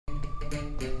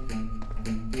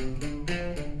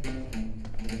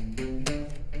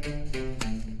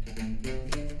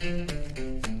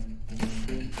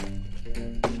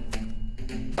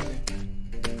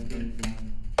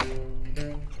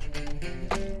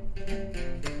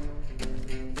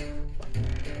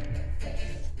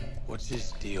What's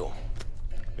his deal?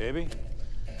 Baby,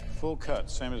 full cut,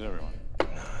 same as everyone.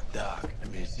 Nah, Doc. I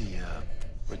mean, is he,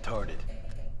 retarded?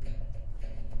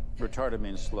 Retarded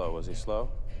means slow. Was he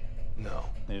slow? No.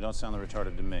 Then you don't sound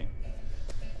retarded to me.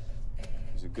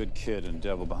 He's a good kid and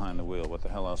devil behind the wheel. What the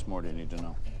hell else more do you need to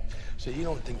know? So you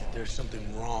don't think that there's something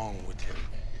wrong with him?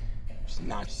 Just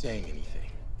not saying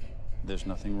anything. There's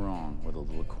nothing wrong with a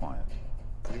little quiet.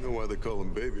 You know why they call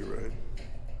him baby, right?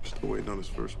 Still waiting on his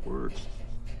first words.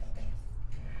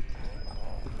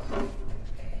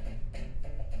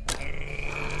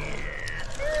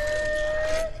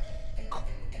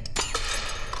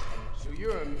 So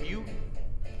you're a mutant,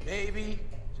 maybe?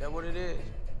 Is that what it is?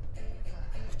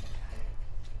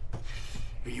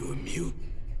 Are you a mute?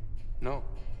 No.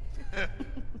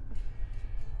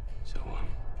 So,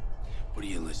 what are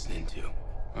you listening to?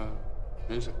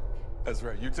 Music. That's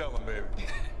right. You tell him, baby.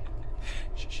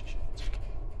 Shh, shh, shh. It's okay.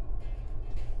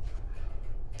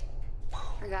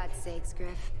 For God's sakes,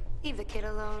 Griff. Leave the kid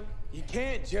alone. You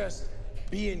can't just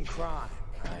be in crime,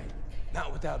 right?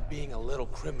 Not without being a little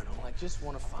criminal. I just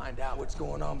want to find out what's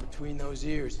going on between those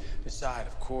ears. Aside,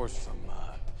 of course, from,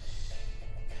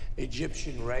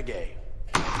 Egyptian reggae.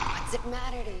 What's it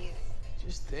matter to you?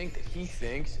 Just think that he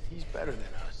thinks he's better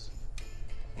than us.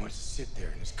 He wants to sit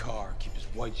there in his car, keep his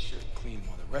white shirt clean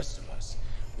while the rest of us,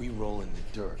 we roll in the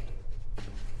dirt.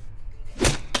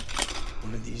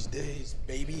 One of these days,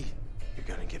 baby, you're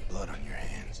gonna get blood on your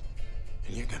hands.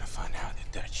 And you're gonna find out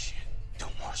that that shit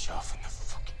don't wash off in the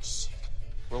fucking sink.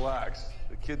 Relax.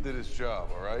 The kid did his job,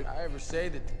 all right? I ever say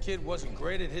that the kid wasn't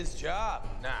great at his job?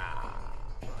 Nah,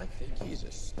 I think he's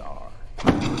a star.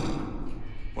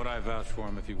 Would I vouch for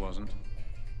him if he wasn't?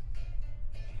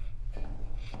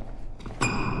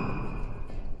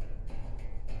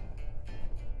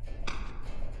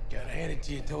 Gotta hand it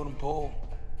to you, Totem Pole.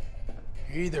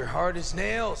 You're either hard as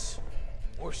nails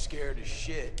or scared as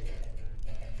shit.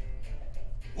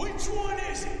 Which one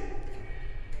is it?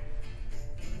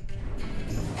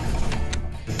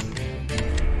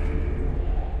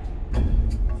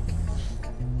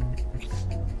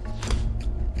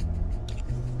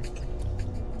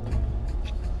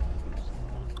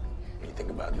 What do you think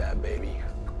about that, baby?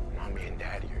 Mommy and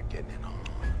Daddy are getting it on.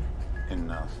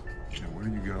 Enough. Yeah, where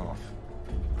do you get off?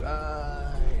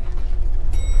 Right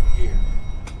here.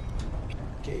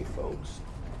 Okay, folks.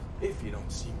 If you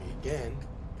don't see me again,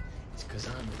 it's because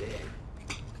I'm dead.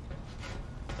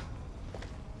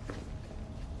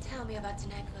 Tell me about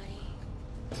tonight, buddy.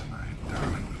 Tonight,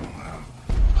 darling, we will have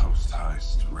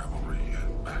post-heist revelry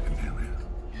at Bacchanalia.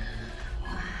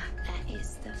 That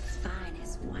is the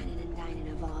finest whining and dining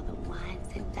of all the wines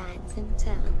and dines in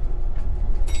town.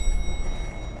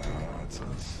 That's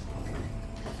us.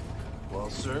 Well,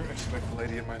 sir, expect the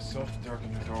lady and myself to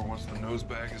darken your door once the nose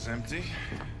bag is empty.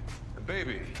 And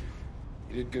baby,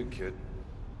 you did good, kid.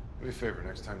 Do me a favor,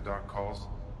 next time Doc calls,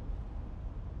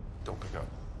 don't pick up.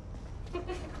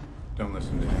 Don't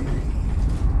listen to him.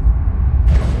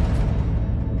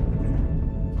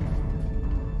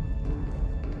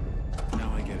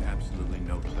 Now I get absolutely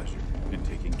no pleasure in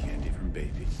taking candy from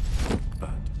babies.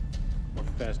 But we're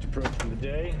fast approaching the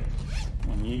day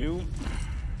when you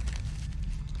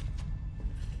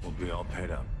will be all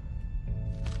paid up.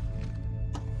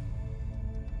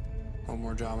 One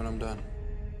more job and I'm done.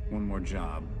 One more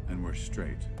job and we're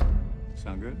straight.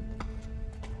 Sound good?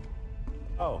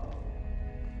 Oh.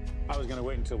 I was gonna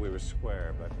wait until we were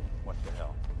square, but what the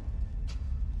hell?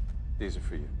 These are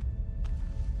for you.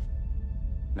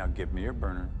 Now give me your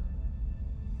burner.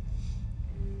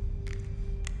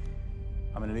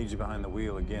 I'm gonna need you behind the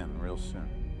wheel again real soon.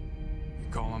 You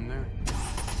call him there?